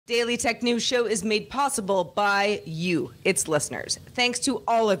Daily Tech News Show is made possible by you, its listeners. Thanks to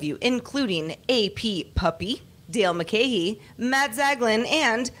all of you, including AP Puppy, Dale McCahey, Matt Zaglin,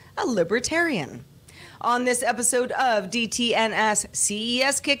 and a libertarian. On this episode of DTNS,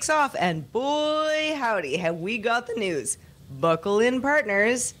 CES kicks off, and boy, howdy, have we got the news. Buckle in,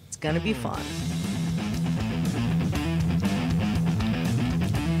 partners. It's going to be fun.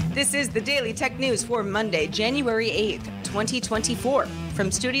 This is the Daily Tech News for Monday, January 8th, 2024. From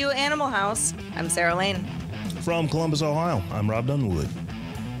Studio Animal House, I'm Sarah Lane. From Columbus, Ohio, I'm Robb Dunewood.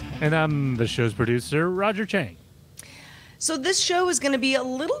 And I'm the show's producer, Roger Chang. So this show is going to be a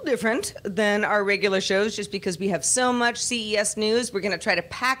little different than our regular shows just because we have so much CES news. We're going to try to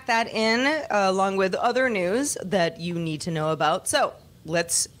pack that in along with other news that you need to know about. So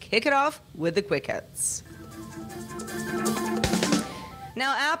let's kick it off with the Quick Hits.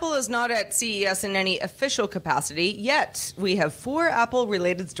 Now, Apple is not at CES in any official capacity, yet we have 4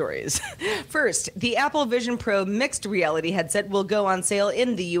 Apple-related stories. First, the Apple Vision Pro mixed reality headset will go on sale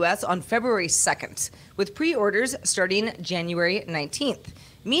in the U.S. on February 2nd, with pre-orders starting January 19th.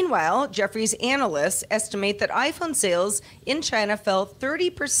 Meanwhile, Jefferies analysts estimate that iPhone sales in China fell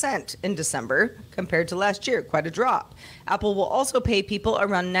 30% in December compared to last year, quite a drop. Apple will also pay people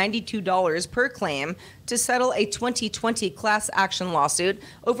around $92 per claim to settle a 2020 class action lawsuit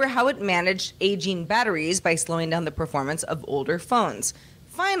over how it managed aging batteries by slowing down the performance of older phones.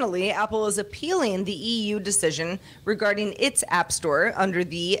 Finally, Apple is appealing the EU decision regarding its App Store under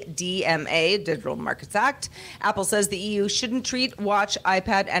the DMA, Digital Markets Act. Apple says the EU shouldn't treat Watch,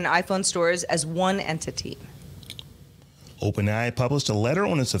 iPad, and iPhone stores as one entity. OpenAI published a letter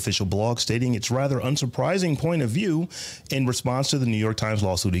on its official blog stating its rather unsurprising point of view in response to the New York Times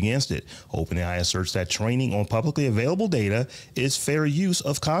lawsuit against it. OpenAI asserts that training on publicly available data is fair use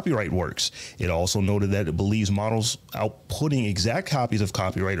of copyright works. It also noted that it believes models outputting exact copies of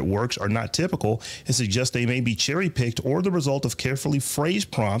copyrighted works are not typical and suggests they may be cherry-picked or the result of carefully phrased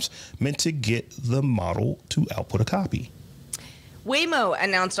prompts meant to get the model to output a copy. Waymo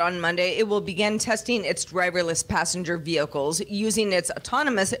announced on Monday it will begin testing its driverless passenger vehicles using its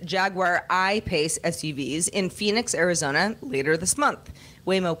autonomous Jaguar I-Pace SUVs in Phoenix, Arizona later this month.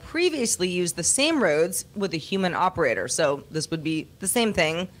 Waymo previously used the same roads with a human operator, so this would be the same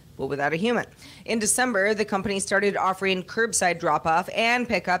thing, but without a human. In December, the company started offering curbside drop-off and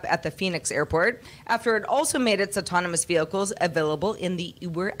pickup at the Phoenix airport after it also made its autonomous vehicles available in the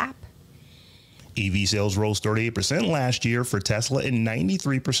Uber app. EV sales rose 38% last year for Tesla and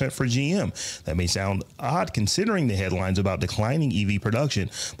 93% for GM. That may sound odd considering the headlines about declining EV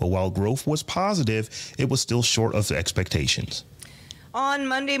production, but while growth was positive, it was still short of expectations. On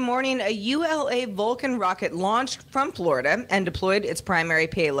Monday morning, a ULA Vulcan rocket launched from Florida and deployed its primary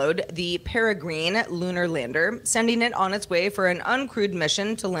payload, the Peregrine lunar lander, sending it on its way for an uncrewed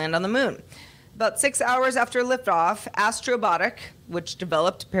mission to land on the moon. About 6 hours after liftoff, Astrobotic, which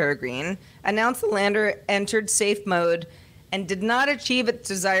developed Peregrine, announced the lander entered safe mode and did not achieve its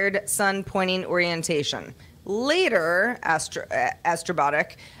desired sun-pointing orientation. Later,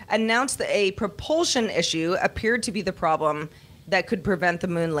 Astrobotic announced that a propulsion issue appeared to be the problem that could prevent the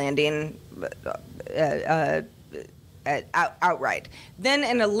moon landing outright. Then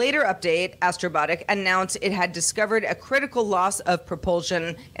in a later update, Astrobotic announced it had discovered a critical loss of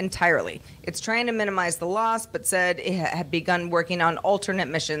propulsion entirely. It's trying to minimize the loss, but said it had begun working on alternate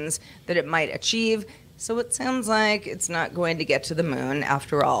missions that it might achieve. So it sounds like it's not going to get to the moon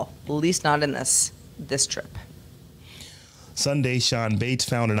after all, at least not in this trip. Sunday, Sean Bates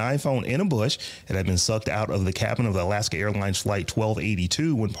found an iPhone in a bush. It had been sucked out of the cabin of the Alaska Airlines Flight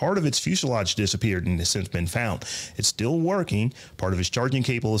 1282 when part of its fuselage disappeared and has since been found. It's still working. Part of its charging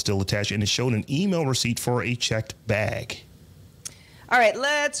cable is still attached, and it showed an email receipt for a checked bag. All right,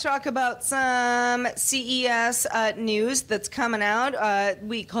 let's talk about some CES news that's coming out.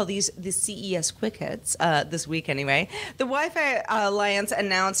 We call these the CES Quick Hits this week anyway. The Wi-Fi Alliance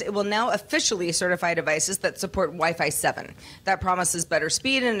announced it will now officially certify devices that support Wi-Fi 7. That promises better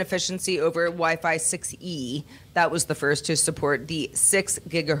speed and efficiency over Wi-Fi 6E. That was the first to support the 6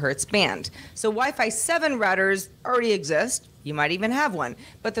 gigahertz band. So Wi-Fi 7 routers already exist. You might even have one.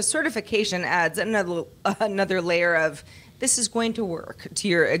 But the certification adds another layer of this is going to work to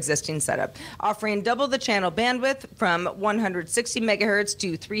your existing setup, offering double the channel bandwidth from 160 megahertz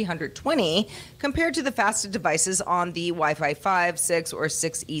to 320 compared to the fastest devices on the Wi-Fi 5, 6, or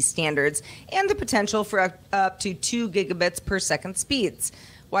 6E standards, and the potential for up to 2 gigabits per second speeds.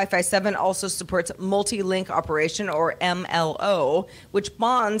 Wi-Fi 7 also supports multi-link operation, or MLO, which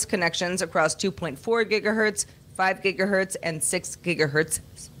bonds connections across 2.4 gigahertz, 5 gigahertz, and 6 gigahertz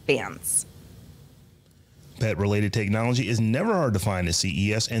bands. Pet-related technology is never hard to find at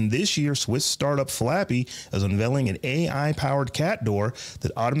CES, and this year, Swiss startup Flappy is unveiling an AI-powered cat door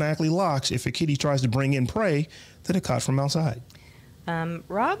that automatically locks if a kitty tries to bring in prey that it caught from outside.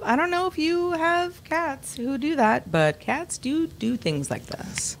 Rob, I don't know if you have cats who do that, but cats do things like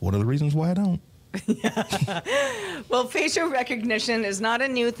this. What are the reasons why I don't? Well, facial recognition is not a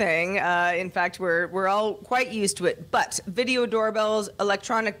new thing. In fact, we're all quite used to it. But video doorbells,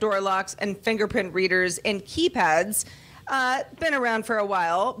 electronic door locks, and fingerprint readers and keypads been around for a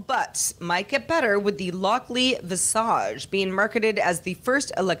while, but might get better with the Lockly Visage being marketed as the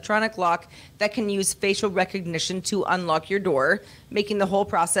first electronic lock that can use facial recognition to unlock your door, making the whole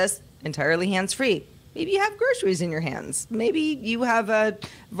process entirely hands-free. Maybe you have groceries in your hands. Maybe you have a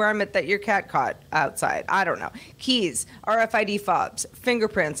varmint that your cat caught outside. I don't know. Keys, RFID fobs,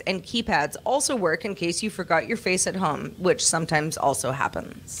 fingerprints, and keypads also work in case you forgot your face at home, which sometimes also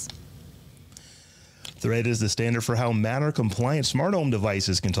happens. Thread is the standard for how Matter-compliant smart home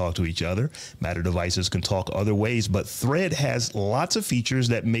devices can talk to each other. Matter devices can talk other ways, but Thread has lots of features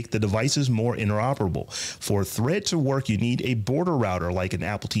that make the devices more interoperable. For Thread to work, you need a border router like an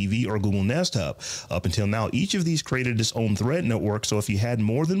Apple TV or Google Nest Hub. Up until now, each of these created its own Thread network, so if you had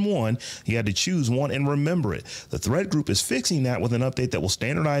more than one, you had to choose one and remember it. The Thread group is fixing that with an update that will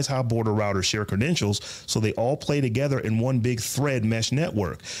standardize how border routers share credentials so they all play together in one big Thread mesh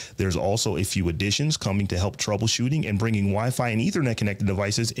network. There's also a few additions coming to help troubleshooting and bringing Wi-Fi and Ethernet connected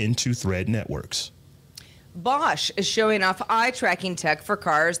devices into Thread networks. Bosch is showing off eye tracking tech for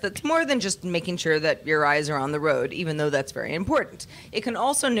cars that's more than just making sure that your eyes are on the road, even though that's very important. It can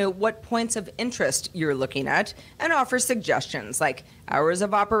also know what points of interest you're looking at and offer suggestions like hours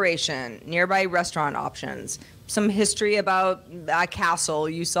of operation, nearby restaurant options, some history about a castle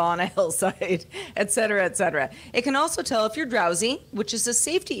you saw on a hillside, etc., etc. It can also tell if you're drowsy, which is a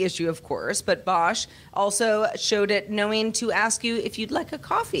safety issue, of course, but Bosch also showed it knowing to ask you if you'd like a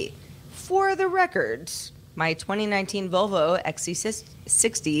coffee. For the record, my 2019 Volvo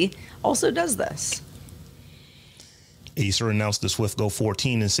XC60 also does this. Acer announced the SwiftGo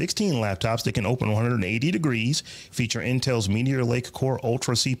 14 and 16 laptops that can open 180 degrees, feature Intel's Meteor Lake Core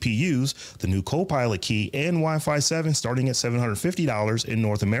Ultra CPUs, the new Copilot key, and Wi-Fi 7 starting at $750 in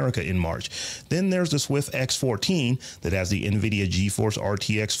North America in March. Then there's the Swift X14 that has the NVIDIA GeForce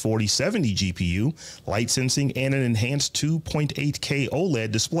RTX 4070 GPU, light sensing, and an enhanced 2.8K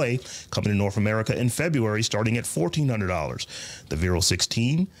OLED display coming to North America in February starting at $1,400. The Vero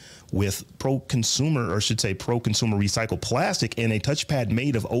 16 with pro-consumer recycled plastic and a touchpad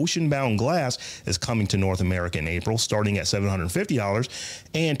made of ocean-bound glass is coming to North America in April, starting at $750,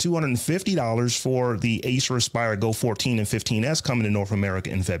 and $250 for the Acer Aspire Go 14 and 15S coming to North America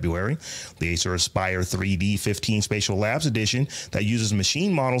in February. The Acer Aspire 3D 15 Spatial Labs Edition that uses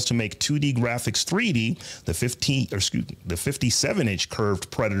machine models to make 2D graphics 3D, the 57-inch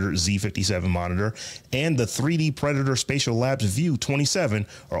curved Predator Z57 monitor, and the 3D Predator Spatial Labs View 27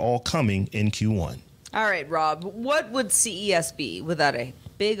 are all coming in Q1. All right, Rob, what would CES be without a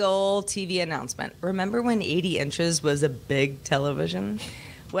big old TV announcement? Remember when 80 inches was a big television?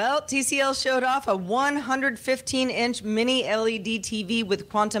 Well, TCL showed off a 115-inch mini LED TV with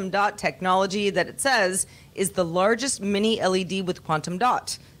quantum dot technology that it says is the largest mini LED with quantum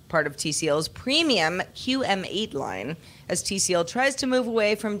dot, part of TCL's premium QM8 line, as TCL tries to move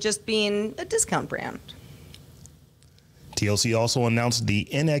away from just being a discount brand. TLC also announced the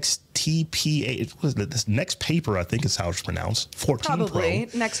NXTP8. What is it? This Next Paper, I think is how it's pronounced. 14 Probably.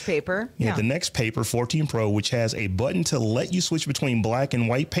 Pro. Next Paper. Yeah, the Next Paper 14 Pro, which has a button to let you switch between black and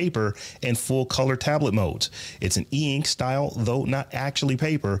white paper and full color tablet modes. It's an e-ink style, though not actually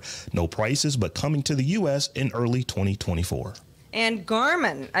paper. No prices, but coming to the U.S. in early 2024. And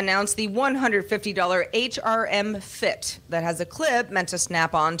Garmin announced the $150 HRM Fit that has a clip meant to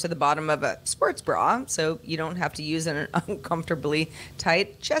snap on to the bottom of a sports bra, so you don't have to use an uncomfortably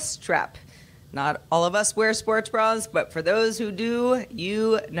tight chest strap. Not all of us wear sports bras, but for those who do,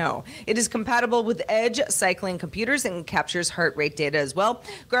 you know. It is compatible with Edge cycling computers and captures heart rate data as well.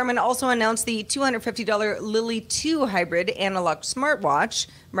 Garmin also announced the $250 Lily 2 hybrid analog smartwatch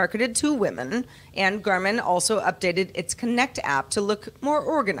marketed to women, and Garmin also updated its Connect app to look more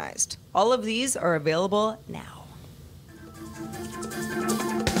organized. All of these are available now.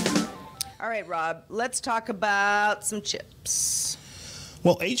 All right, Rob, let's talk about some chips.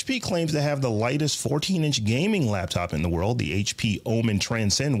 Well, HP claims to have the lightest 14-inch gaming laptop in the world. The HP Omen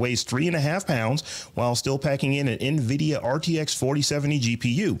Transcend weighs 3.5 pounds while still packing in an NVIDIA RTX 4070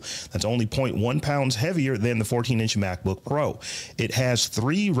 GPU. That's only 0.1 pounds heavier than the 14-inch MacBook Pro. It has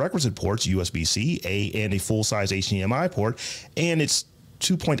 3 requisite ports, USB-C, A, and a full-size HDMI port, and it's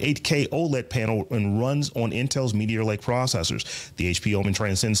 2.8K OLED panel and runs on Intel's Meteor Lake processors. The HP Omen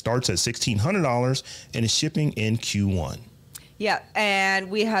Transcend starts at $1,600 and is shipping in Q1. Yeah, and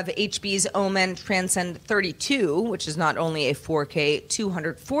we have HP's Omen Transcend 32, which is not only a 4K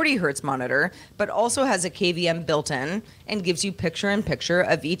 240 hertz monitor, but also has a KVM built in and gives you picture-in-picture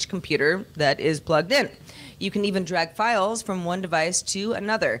of each computer that is plugged in. You can even drag files from one device to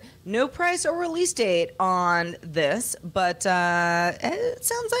another. No price or release date on this, but it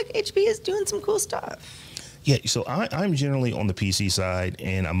sounds like HP is doing some cool stuff. Yeah, so I'm generally on the PC side,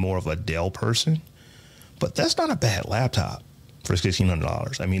 and I'm more of a Dell person, but that's not a bad laptop for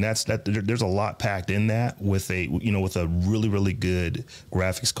 $1,600. I mean, there's a lot packed in that with a really, really good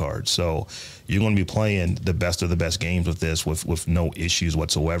graphics card. So you're going to be playing the best of the best games with this with no issues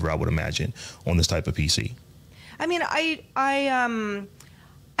whatsoever, I would imagine, on this type of PC. I mean, I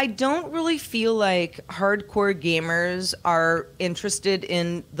don't really feel like hardcore gamers are interested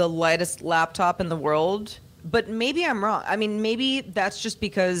in the lightest laptop in the world, but maybe I'm wrong. I mean, maybe that's just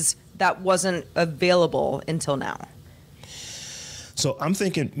because that wasn't available until now. So I'm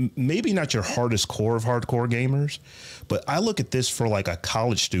thinking maybe not your hardest core of hardcore gamers, but I look at this for like a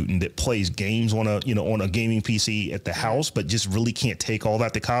college student that plays games on a gaming PC at the house, but just really can't take all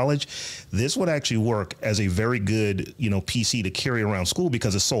that to college. This would actually work as a very good, PC to carry around school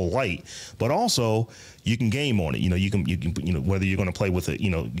because it's so light, but also you can game on it. You can whether you're going to play with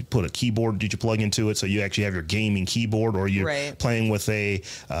you put a keyboard that you plug into it, so you actually have your gaming keyboard, or you're playing with a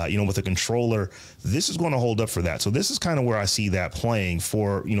with a controller. This is going to hold up for that. So this is kind of where I see that playing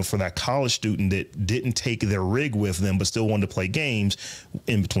for that college student that didn't take their rig with them but still wanted to play games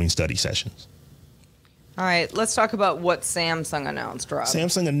in between study sessions. All right, let's talk about what Samsung announced, Rob.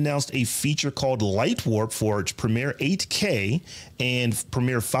 Samsung announced a feature called Light Warp for its Premiere 8K and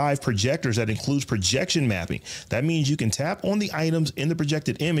Premiere 5 projectors that includes projection mapping. That means you can tap on the items in the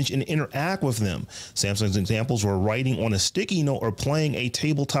projected image and interact with them. Samsung's examples were writing on a sticky note or playing a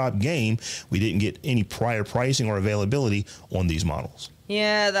tabletop game. We didn't get any prior pricing or availability on these models.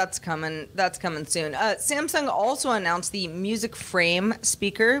 Yeah, that's coming. That's coming soon. Samsung also announced the Music Frame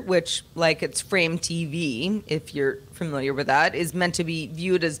speaker, which, like its Frame TV, if you're familiar with that, is meant to be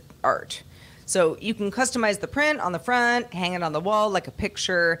viewed as art. So you can customize the print on the front, hang it on the wall like a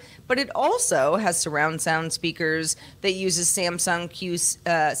picture, but it also has surround sound speakers that uses Samsung Q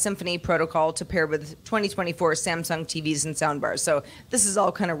Symphony protocol to pair with 2024 Samsung TVs and soundbars. So this is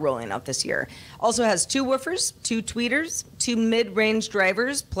all kind of rolling out this year. Also has 2 woofers, 2 tweeters, 2 mid-range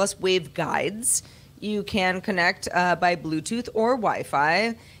drivers, plus wave guides. You can connect by Bluetooth or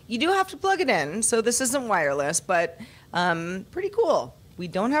Wi-Fi. You do have to plug it in, so this isn't wireless, but pretty cool. We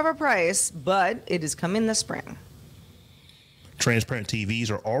don't have a price, but it is coming this spring. Transparent TVs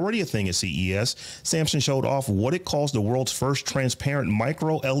are already a thing at CES. Samsung showed off what it calls the world's first transparent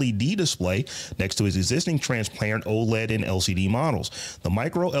micro LED display next to its existing transparent OLED and LCD models. The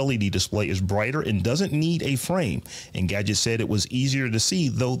micro LED display is brighter and doesn't need a frame, and Gadget said it was easier to see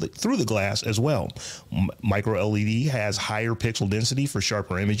through the glass as well. Micro LED has higher pixel density for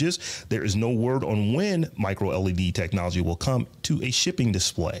sharper images. There is no word on when micro LED technology will come to a shipping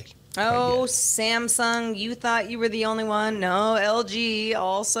display. Oh, Samsung, you thought you were the only one. No, LG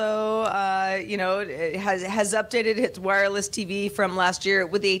also, has updated its wireless TV from last year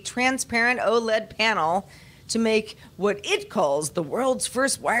with a transparent OLED panel to make what it calls the world's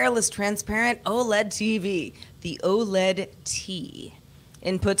first wireless transparent OLED TV, the OLED T.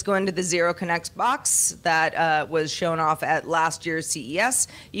 Inputs go into the Zero Connect box that was shown off at last year's CES.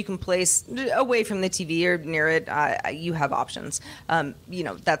 You can place away from the TV or near it. You have options.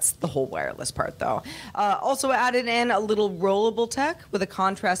 That's the whole wireless part, though. Also added in a little rollable tech with a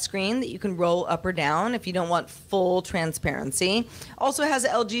contrast screen that you can roll up or down if you don't want full transparency. Also has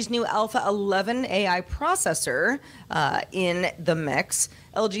LG's new Alpha 11 AI processor in the mix.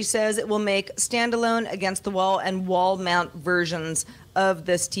 LG says it will make standalone, against the wall, and wall mount versions of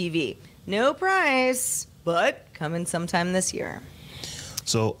this TV. No price, but coming sometime this year.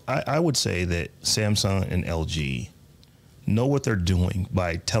 So I would say that Samsung and LG know what they're doing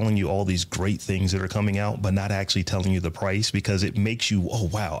by telling you all these great things that are coming out, but not actually telling you the price, because it makes you, oh,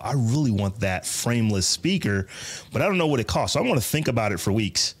 wow, I really want that frameless speaker, but I don't know what it costs. So I want to think about it for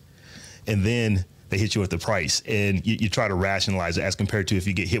weeks, and then they hit you with the price, and you try to rationalize it as compared to if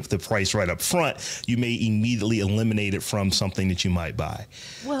you get hit with the price right up front, you may immediately eliminate it from something that you might buy.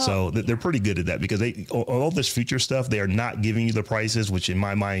 Well, so they're pretty good at that, because all this future stuff, they are not giving you the prices, which in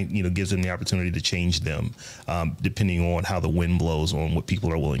my mind, gives them the opportunity to change them depending on how the wind blows on what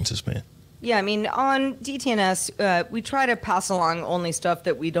people are willing to spend. Yeah, I mean, on DTNS, we try to pass along only stuff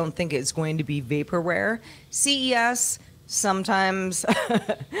that we don't think is going to be vaporware. CES sometimes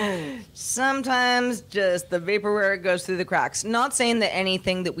sometimes just the vaporware goes through the cracks. Not saying that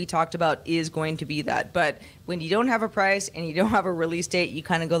anything that we talked about is going to be that, but when you don't have a price and you don't have a release date, you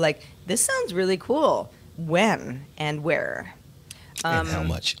kind of go like, this sounds really cool. When and where? And how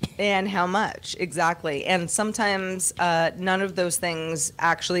much? And how much, exactly. And sometimes none of those things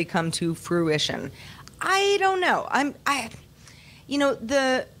actually come to fruition. I don't know.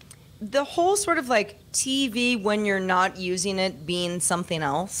 The whole sort of like TV when you're not using it being something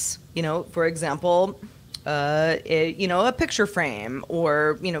else, for example, a picture frame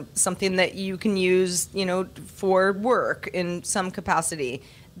or, something that you can use, for work in some capacity.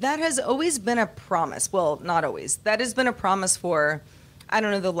 That has always been a promise. Well, not always. That has been a promise for, I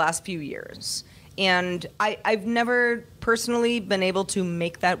don't know, the last few years. And I've never personally been able to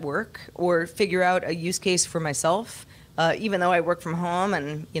make that work or figure out a use case for myself. Even though I work from home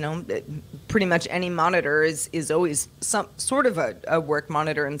and, pretty much any monitor is always some sort of a work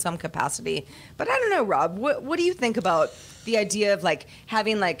monitor in some capacity. But I don't know, Rob, what do you think about the idea of like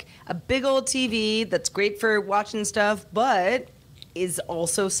having like a big old TV that's great for watching stuff, but is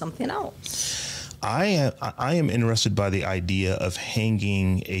also something else? I am interested by the idea of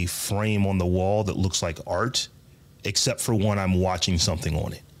hanging a frame on the wall that looks like art, except for when I'm watching something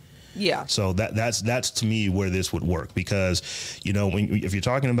on it. Yeah. So that's to me where this would work, because if you're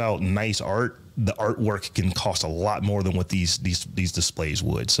talking about nice art, the artwork can cost a lot more than what these displays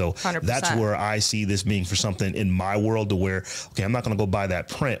would. So 100%. That's where I see this being for something in my world to where, okay, I'm not going to go buy that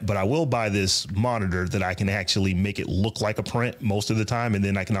print, but I will buy this monitor that I can actually make it look like a print most of the time, and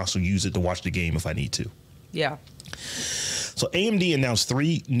then I can also use it to watch the game if I need to. Yeah. So AMD announced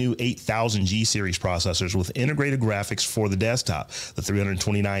 3 new 8000G series processors with integrated graphics for the desktop. The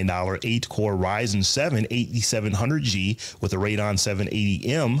 $329 8-core Ryzen 7 8700G with a Radeon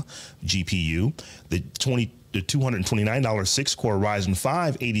 780M GPU, the $229 6-core Ryzen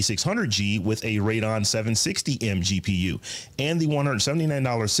 5 8600G with a Radeon 760M GPU, and the $179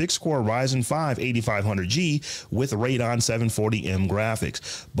 6-core Ryzen 5 8500G with Radeon 740M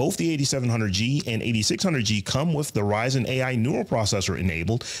graphics. Both the 8700G and 8600G come with the Ryzen AI neural processor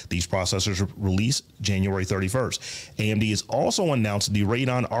enabled. These processors release January 31st. AMD has also announced the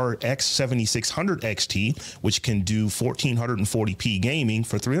Radeon RX 7600 XT, which can do 1440p gaming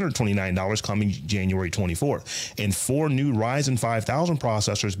for $329 coming January 24th. And 4 new Ryzen 5000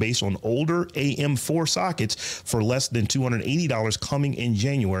 processors based on older AM4 sockets for less than $280 coming in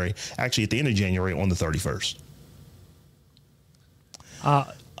January, actually at the end of January on the 31st.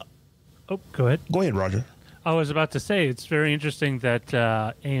 Go ahead. Go ahead, Roger. I was about to say, it's very interesting that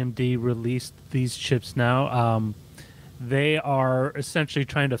AMD released these chips now. They are essentially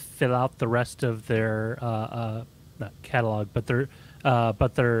trying to fill out the rest of their not catalog, but their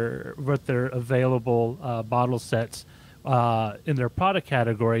available bottle sets in their product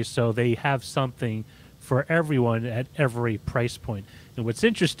category, so they have something for everyone at every price point. And what's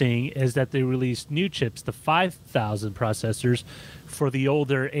interesting is that they released new chips, the 5000 processors, for the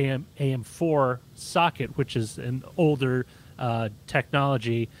older AM4 socket, which is an older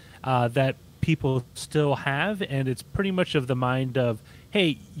technology that people still have, and it's pretty much of the mind of,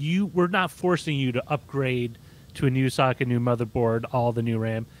 hey, we're not forcing you to upgrade to a new socket, new motherboard, all the new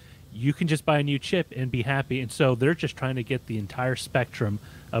RAM. You can just buy a new chip and be happy. And so they're just trying to get the entire spectrum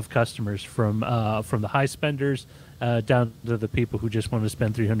of customers from the high spenders down to the people who just want to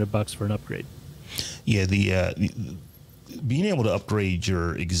spend $300 for an upgrade. Yeah, being able to upgrade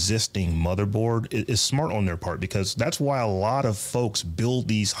your existing motherboard is smart on their part, because that's why a lot of folks build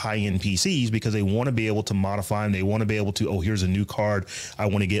these high-end PCs, because they want to be able to modify them. They want to be able to, oh, here's a new card I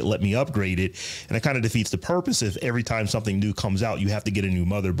want to get, let me upgrade it. And it kind of defeats the purpose if every time something new comes out, you have to get a new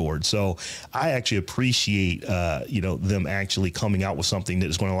motherboard. So I actually appreciate, them actually coming out with something that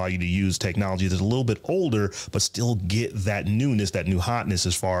is going to allow you to use technology that's a little bit older, but still get that newness, that new hotness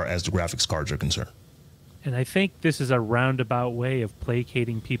as far as the graphics cards are concerned. And I think this is a roundabout way of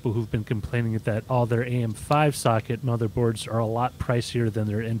placating people who've been complaining that all their AM5 socket motherboards are a lot pricier than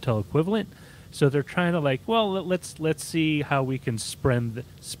their Intel equivalent. So they're trying to let's see how we can spread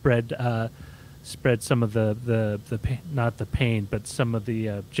some of the not the pain, but some of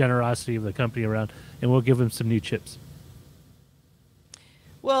the generosity of the company around, and we'll give them some new chips.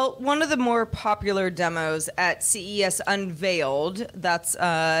 Well, one of the more popular demos at CES Unveiled, that's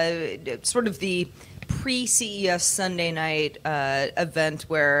sort of the pre-CES Sunday night event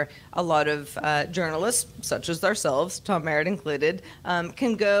where a lot of journalists, such as ourselves, Tom Merritt included,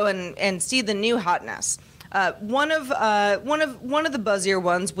 can go and see the new hotness. One of the buzzier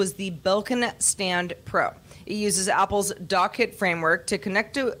ones was the Belkin Stand Pro. It uses Apple's dock hit framework to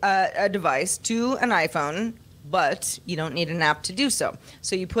connect to a device to an iPhone, but you don't need an app to do so.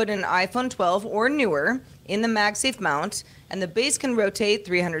 So you put an iPhone 12 or newer in the MagSafe mount, and the base can rotate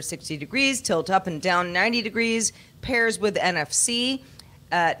 360 degrees, tilt up and down 90 degrees, pairs with NFC,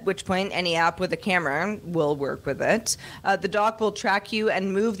 at which point any app with a camera will work with it. The dock will track you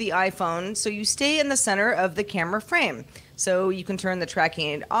and move the iPhone so you stay in the center of the camera frame. So you can turn the tracking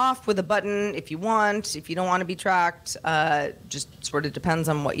aid off with a button if you want. If you don't want to be tracked, just sort of depends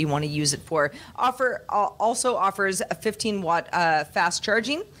on what you want to use it for. Also offers a 15-watt fast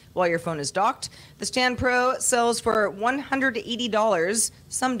charging while your phone is docked. The Stand Pro sells for $180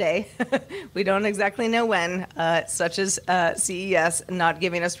 someday. We don't exactly know when, such as CES not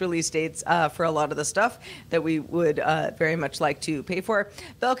giving us release dates for a lot of the stuff that we would very much like to pay for.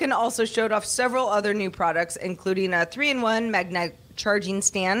 Belkin also showed off several other new products, including a 3-in-1 magnetic charging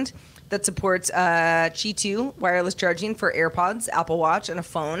stand that supports Qi 2 wireless charging for AirPods, Apple Watch, and a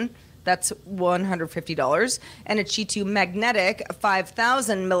phone. That's $150. And a Qi 2 magnetic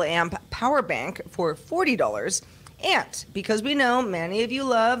 5,000 milliamp power bank for $40. And because we know many of you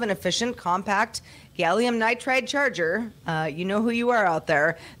love an efficient, compact gallium nitride charger, you know who you are out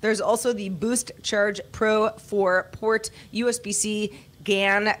there, there's also the Boost Charge Pro 4-port USB-C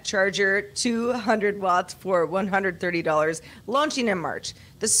GAN charger, 200 watts for $130, launching in March.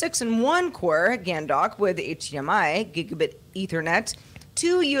 The 6-in-1 core GAN dock with HDMI, gigabit Ethernet,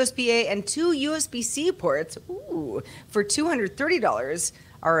 2 USB-A and 2 USB-C ports, for $230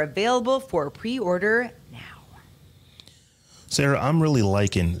 are available for pre-order now. Sarah, I'm really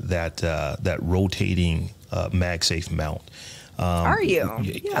liking that rotating MagSafe mount. Are you?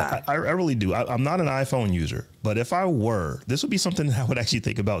 Yeah, I really do. I'm not an iPhone user, but if I were, this would be something that I would actually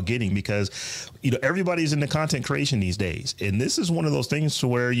think about getting because, everybody's into content creation these days. And this is one of those things to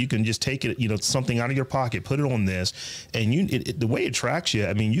where you can just take it, something out of your pocket, put it on this, and the way it tracks you,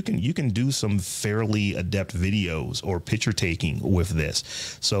 I mean, you can do some fairly adept videos or picture taking with this.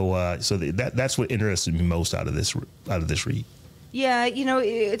 So that's what interested me most out of this read. Yeah,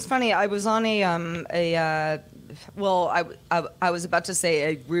 it's funny. I was on I was about to say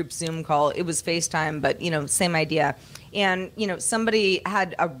a group Zoom call. It was FaceTime, but, same idea. And, somebody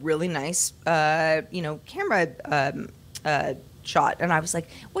had a really nice, camera shot. And I was like,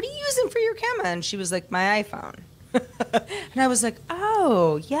 what are you using for your camera? And she was like, my iPhone. And I was like,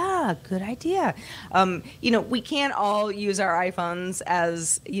 oh, yeah, good idea. We can't all use our iPhones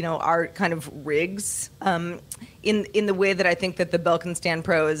as, our kind of rigs in the way that I think that the Belkin Stand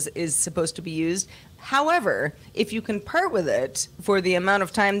Pro is supposed to be used. However, if you can part with it for the amount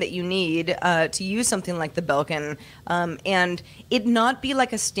of time that you need to use something like the Belkin, and it not be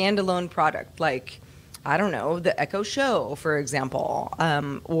like a standalone product, like, I don't know, the Echo Show, for example,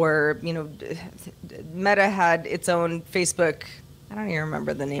 or, Meta had its own Facebook. I don't even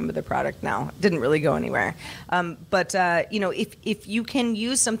remember the name of the product now. It didn't really go anywhere. But if you can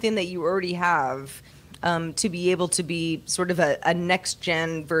use something that you already have to be able to be sort of a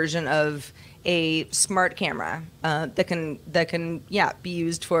next-gen version of a smart camera that can be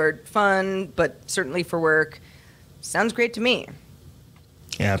used for fun, but certainly for work, sounds great to me.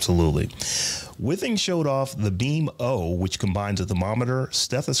 Absolutely. Withing showed off the Beam O, which combines a thermometer,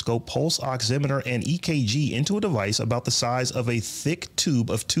 stethoscope, pulse oximeter, and EKG into a device about the size of a thick tube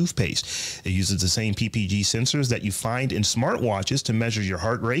of toothpaste. It uses the same PPG sensors that you find in smartwatches to measure your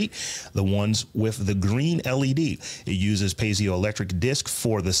heart rate, the ones with the green LED. It uses piezoelectric disc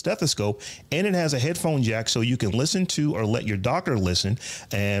for the stethoscope, and it has a headphone jack so you can listen to or let your doctor listen,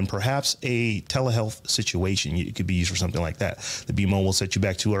 and perhaps a telehealth situation. It could be used for something like that. The Beam O will set you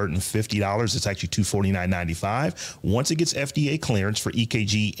back $250. It's actually $249.95 once it gets FDA clearance for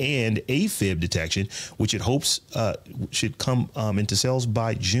EKG and AFib detection, which it hopes should come into sales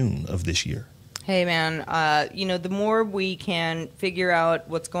by June of this year. Hey, man, the more we can figure out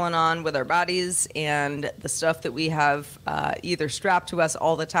what's going on with our bodies and the stuff that we have either strapped to us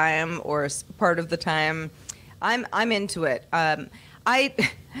all the time or part of the time, I'm into it.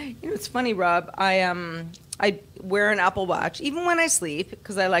 It's funny, Rob. I wear an Apple Watch even when I sleep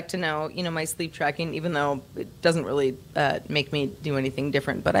because I like to know, my sleep tracking, even though it doesn't really make me do anything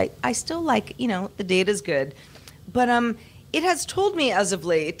different. But I still like, the data's good. But it has told me as of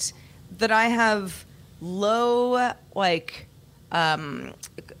late that I have low, cardio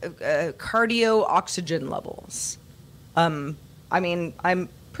oxygen levels. I'm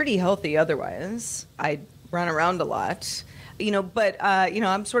pretty healthy otherwise. I run around a lot, but,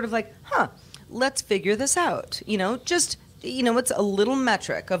 I'm sort of like, let's figure this out. It's a little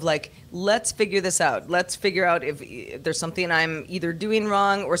metric of let's figure this out. Let's figure out if there's something I'm either doing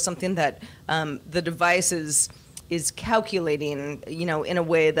wrong or something that the device is calculating, in a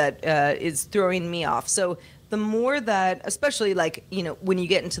way that is throwing me off. So the more that, especially like, when you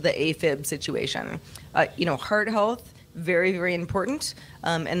get into the AFib situation, heart health, very, very important.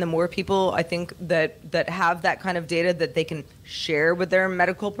 And the more people, I think, that have that kind of data that they can share with their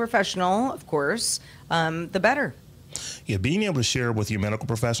medical professional, of course, the better. Yeah, being able to share with your medical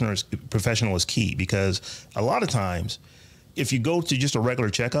professional is key, because a lot of times, if you go to just a regular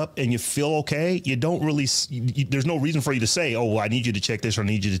checkup and you feel okay, you don't really, there's no reason for you to say, oh, well, I need you to check this or I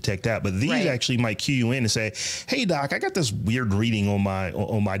need you to check that. But these actually might cue you in and say, hey, doc, I got this weird reading on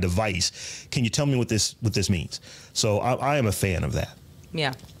my device. Can you tell me what this means? So I am a fan of that.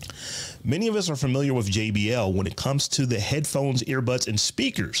 Yeah. Many of us are familiar with JBL when it comes to the headphones, earbuds, and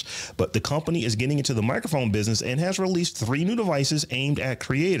speakers, but the company is getting into the microphone business and has released 3 new devices aimed at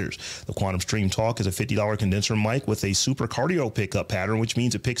creators. The Quantum Stream Talk is a $50 condenser mic with a super cardio pickup pattern, which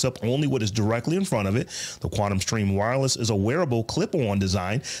means it picks up only what is directly in front of it. The Quantum Stream Wireless is a wearable clip-on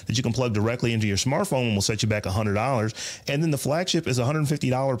design that you can plug directly into your smartphone and will set you back $100. And then the flagship is a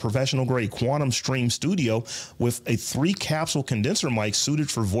 $150 professional-grade Quantum Stream Studio with a 3-capsule condenser mic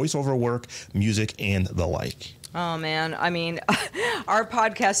suited for voiceover work, music, and the like. Oh, man. I mean, our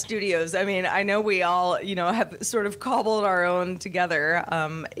podcast studios, I mean, I know we all, have sort of cobbled our own together.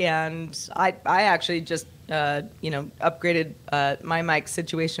 And I actually just, upgraded my mic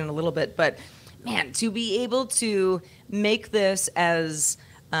situation a little bit. But, man, to be able to make this as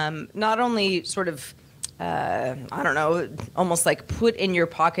not only sort of, I don't know, almost like put in your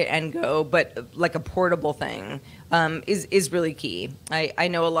pocket and go, but like a portable thing is really key. I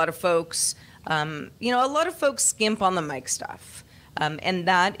know a lot of folks, a lot of folks skimp on the mic stuff. And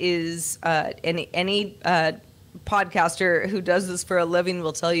that is, any podcaster who does this for a living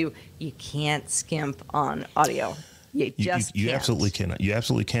will tell you, you can't skimp on audio. You absolutely cannot. You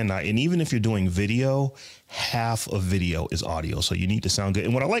absolutely cannot. And even if you're doing video, half of video is audio. So you need to sound good.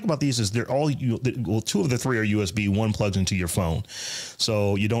 And what I like about these is they're all, 2 of the 3 are USB, 1 plugs into your phone.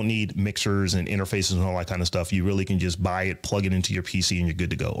 So you don't need mixers and interfaces and all that kind of stuff. You really can just buy it, plug it into your PC, and you're good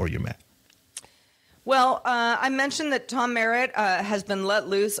to go, or your Mac. Well, I mentioned that Tom Merritt has been let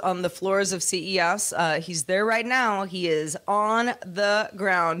loose on the floors of CES. He's there right now. He is on the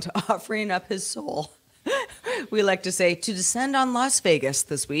ground offering up his soul. We like to say, to descend on Las Vegas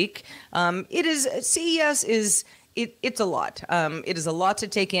this week. CES is it's a lot. It is a lot to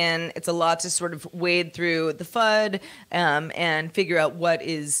take in. It's a lot to sort of wade through the FUD and figure out what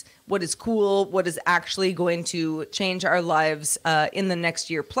is cool, what is actually going to change our lives in the next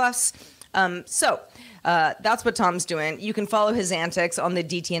year plus. So that's what Tom's doing. You can follow his antics on the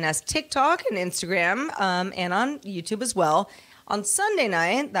DTNS TikTok and Instagram and on YouTube as well. On Sunday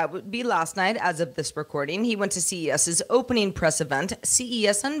night, that would be last night as of this recording, he went to CES's opening press event,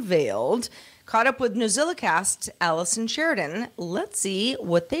 CES Unveiled, caught up with NewzillaCast's Allison Sheridan. Let's see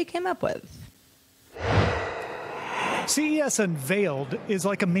what they came up with. CES Unveiled is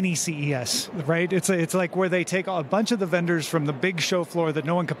like a mini CES, right? It's like where they take a bunch of the vendors from the big show floor that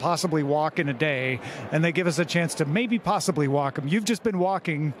no one could possibly walk in a day, and they give us a chance to maybe possibly walk them. You've just been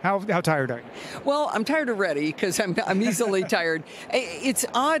walking. How tired are you? Well, I'm tired already because I'm easily tired. It's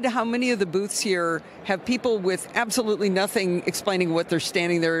odd how many of the booths here have people with absolutely nothing explaining what they're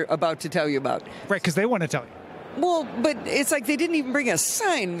standing there about to tell you about. Right, because they want to tell you. Well, but it's like they didn't even bring a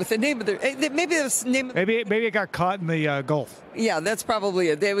sign with the name of their. Maybe that's the name. Maybe it got caught in the Gulf. Yeah, that's probably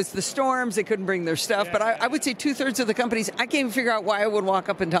it. There was the storms; they couldn't bring their stuff. Yeah, but I would say 2/3 of the companies, I can't even figure out why I would walk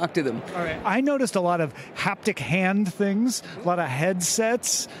up and talk to them. All right. I noticed a lot of haptic hand things, a lot of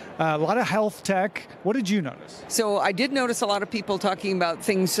headsets, a lot of health tech. What did you notice? So I did notice a lot of people talking about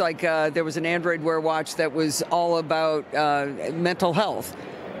things like there was an Android Wear watch that was all about mental health,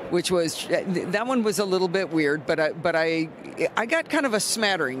 which was, that one was a little bit weird, but I got kind of a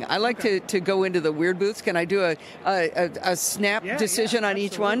smattering. I like to go into the weird booths. Can I do a snap decision on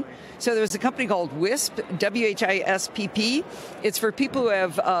each one? So there's a company called WISP, WHISPP. It's for people who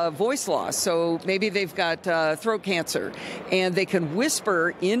have voice loss. So maybe they've got throat cancer, and they can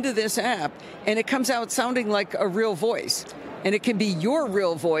whisper into this app, and it comes out sounding like a real voice. And it can be your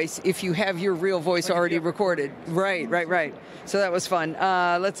real voice if you have your real voice already recorded. Right. So that was fun.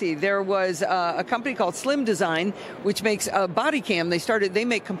 Let's see. There was a company called Slim Design, which makes a body cam. They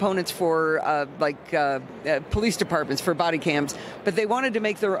make components for police departments for body cams, but they wanted to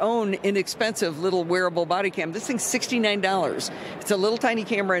make their own inexpensive little wearable body cam. This thing's $69. It's a little tiny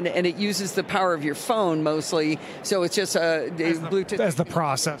camera, and it uses the power of your phone mostly. So it's just Bluetooth. As the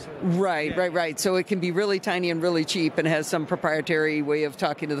processor. Right. So it can be really tiny and really cheap and has some proprietary way of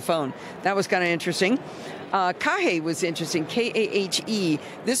talking to the phone. That was kind of interesting. Kahe was interesting, Kahe.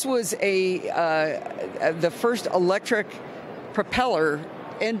 This was the first electric propeller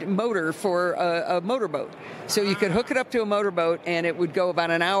end motor for a motorboat. So you could hook it up to a motorboat, and it would go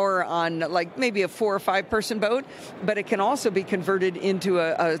about an hour on like maybe a 4 or 5 person boat, but it can also be converted into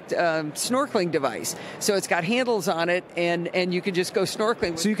a snorkeling device. So it's got handles on it, and you can just go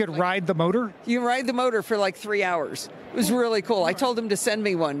snorkeling. So you could ride the motor? You can ride the motor for like 3 hours. It was really cool. I told them to send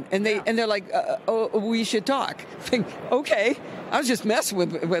me one, and they're like, "Oh, we should talk." Okay, I was just messing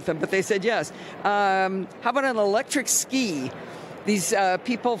with them, but they said yes. How about an electric ski? These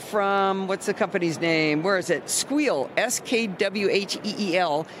people from, what's the company's name? Where is it? Squeal,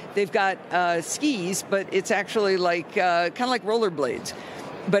 SKWHEEL. They've got skis, but it's actually like kind of like rollerblades.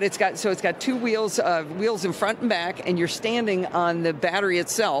 But it's got 2 wheels in front and back, and you're standing on the battery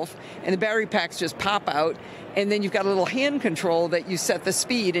itself, and the battery packs just pop out, and then you've got a little hand control that you set the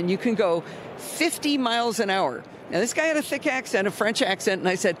speed, and you can go 50 miles an hour. Now, this guy had a thick accent, a French accent, and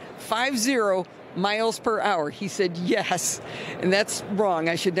I said, 50 miles per hour. He said yes, and that's wrong.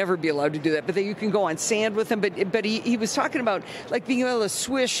 I should never be allowed to do that. But then you can go on sand with him. But he was talking about like being able to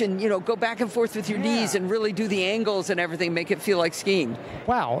swish and go back and forth with your knees and really do the angles and everything, make it feel like skiing.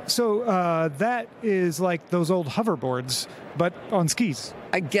 Wow. So that is like those old hoverboards, but on skis.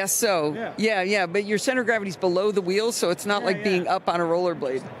 I guess so. Yeah. But your center of gravity's below the wheels, so it's not like being up on a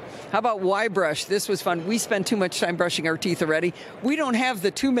rollerblade. How about Y-brush? This was fun. We spend too much time brushing our teeth already. We don't have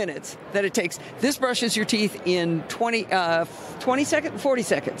the 2 minutes that it takes. This brushes your teeth in 20 seconds, 40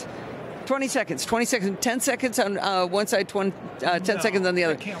 seconds. 20 seconds, 10 seconds on one side, 10 seconds on the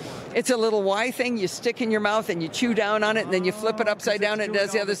other. It's a little Y thing you stick in your mouth and you chew down on it, and then you flip it upside down and it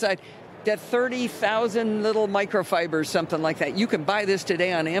does the other side. That 30,000 little microfibers, something like that. You can buy this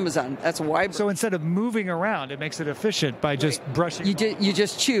today on Amazon. That's why. So instead of moving around, it makes it efficient by just brushing. You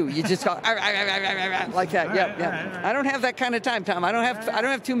just chew. You just go like that. Yeah. I don't have that kind of time, Tom. I don't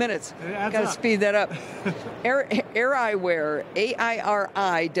have 2 minutes. Got to speed that up. Airiwear,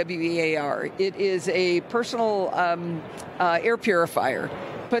 AIRIWEAR. It is a personal air purifier.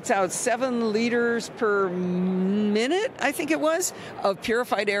 Puts out 7 liters per minute, I think it was, of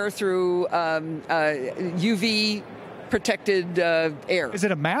purified air through UV protected air. Is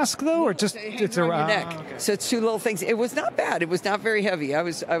it a mask though, or just it's around your neck? Okay. So it's 2 little things. It was not bad. It was not very heavy. I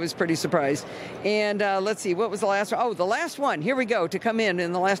was pretty surprised. And let's see, what was the last one? Oh, the last one. Here we go to come in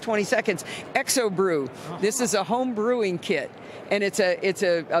the last 20 seconds. ExoBrew. This is a home brewing kit. And it's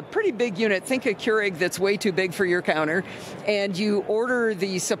a pretty big unit. Think a Keurig that's way too big for your counter. And you order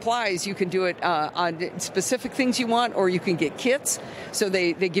the supplies. You can do it on specific things you want, or you can get kits. So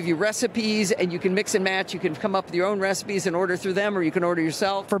they give you recipes, and you can mix and match. You can come up with your own recipes and order through them, or you can order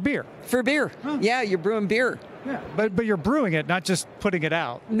yourself. For beer? For beer. Huh. Yeah, you're brewing beer. Yeah, but you're brewing it, not just putting it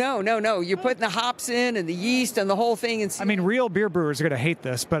out. No. You're putting the hops in and the yeast and the whole thing. And I mean, real beer brewers are going to hate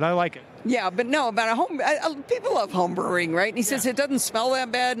this, but I like it. Yeah, but no, about a home. People love home brewing, right? And he says it doesn't smell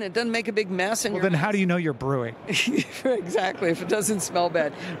that bad and it doesn't make a big mess. Well, then how do you know you're brewing? Exactly, if it doesn't smell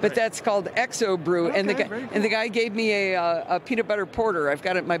bad. But that's called ExoBrew, okay, and the guy gave me a peanut butter porter. I've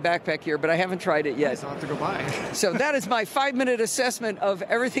got it in my backpack here, but I haven't tried it yet. I'll have to go buy it. So that is my 5-minute assessment of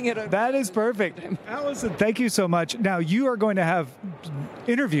everything. That is perfect. Allison, thank you so much. Now, you are going to have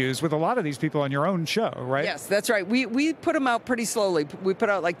interviews with a lot of these people on your own show, right? Yes, that's right. We put them out pretty slowly. We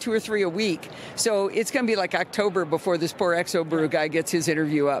put out like 2 or 3 a week. So it's going to be like October before this poor ExoBrew guy gets his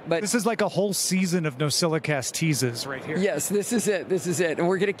interview up. But this is like a whole season of NosillaCast teases right here. Yes, this is it. And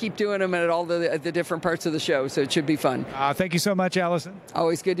we're going to keep doing them at all the different parts of the show. So it should be fun. Thank you so much, Allison.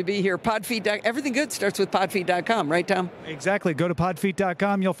 Always good to be here. Podfeed. Everything good starts with podfeed.com, right, Tom? Exactly. Go to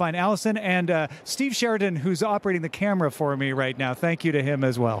podfeed.com. You'll find Allison and Steve Sheridan, who's operating the camera for me right now. Thank you to him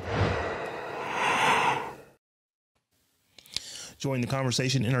as well. Join the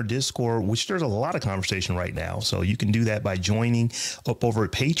conversation in our Discord, which there's a lot of conversation right now. So you can do that by joining up over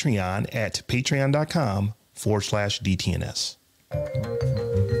at Patreon at patreon.com/DTNS.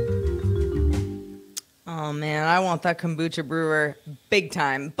 Oh, man, I want that kombucha brewer big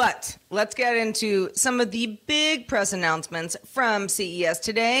time. But let's get into some of the big press announcements from CES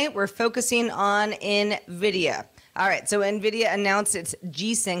today. We're focusing on NVIDIA. All right, so NVIDIA announced its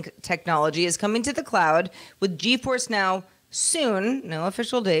G-Sync technology is coming to the cloud with GeForce Now soon, no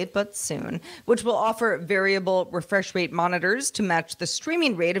official date, but soon, which will offer variable refresh rate monitors to match the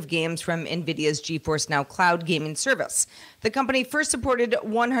streaming rate of games from NVIDIA's GeForce Now cloud gaming service. The company first supported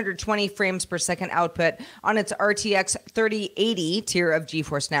 120 frames per second output on its RTX 3080 tier of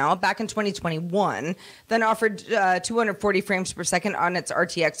GeForce Now back in 2021, then offered 240 frames per second on its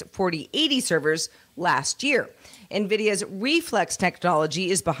RTX 4080 servers last year. NVIDIA's Reflex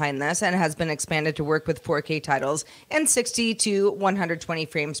technology is behind this and has been expanded to work with 4K titles and 60 to 120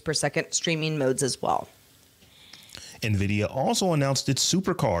 frames per second streaming modes as well. NVIDIA also announced its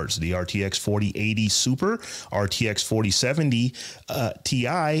supercards, the RTX 4080 Super, RTX 4070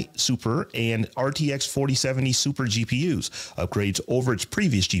 Ti Super, and RTX 4070 Super GPUs. Upgrades over its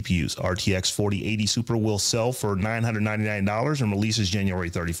previous GPUs. RTX 4080 Super will sell for $999 and releases January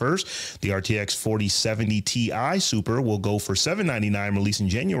 31st. The RTX 4070 Ti Super will go for $799, releasing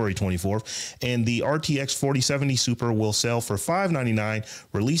January 24th. And the RTX 4070 Super will sell for $599,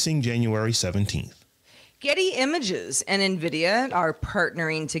 releasing January 17th. Getty Images and NVIDIA are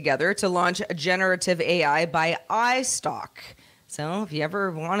partnering together to launch generative AI by iStock. So if you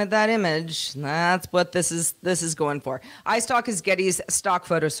ever wanted that image, that's what this is going for. iStock is Getty's stock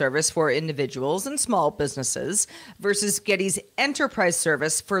photo service for individuals and small businesses versus Getty's enterprise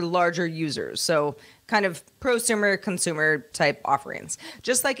service for larger users. So kind of prosumer, consumer type offerings.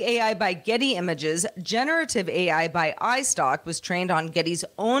 Just like AI by Getty Images, generative AI by iStock was trained on Getty's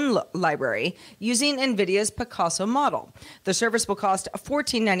own library using NVIDIA's Picasso model. The service will cost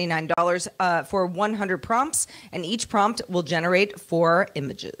 $14.99 for 100 prompts, and each prompt will generate 4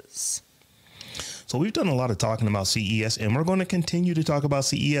 images. So we've done a lot of talking about CES, and we're going to continue to talk about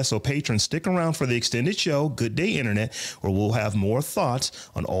CES. So patrons, stick around for the extended show, Good Day Internet, where we'll have more thoughts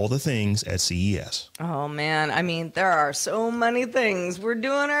on all the things at CES. Oh, man. I mean, there are so many things. We're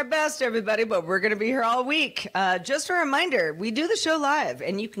doing our best, everybody, but we're going to be here all week. Just a reminder, we do the show live,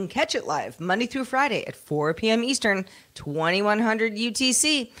 and you can catch it live Monday through Friday at 4 p.m. Eastern, 2100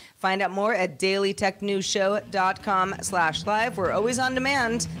 UTC. Find out more at dailytechnewsshow.com/live. We're always on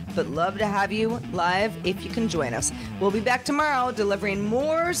demand, but love to have you live if you can join us. We'll be back tomorrow delivering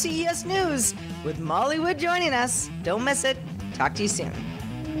more CES news with Molly Wood joining us. Don't miss it. Talk to you soon.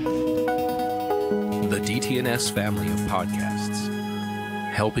 The DTNS family of podcasts,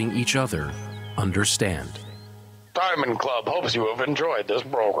 helping each other understand. Diamond Club hopes you have enjoyed this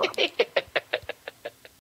program.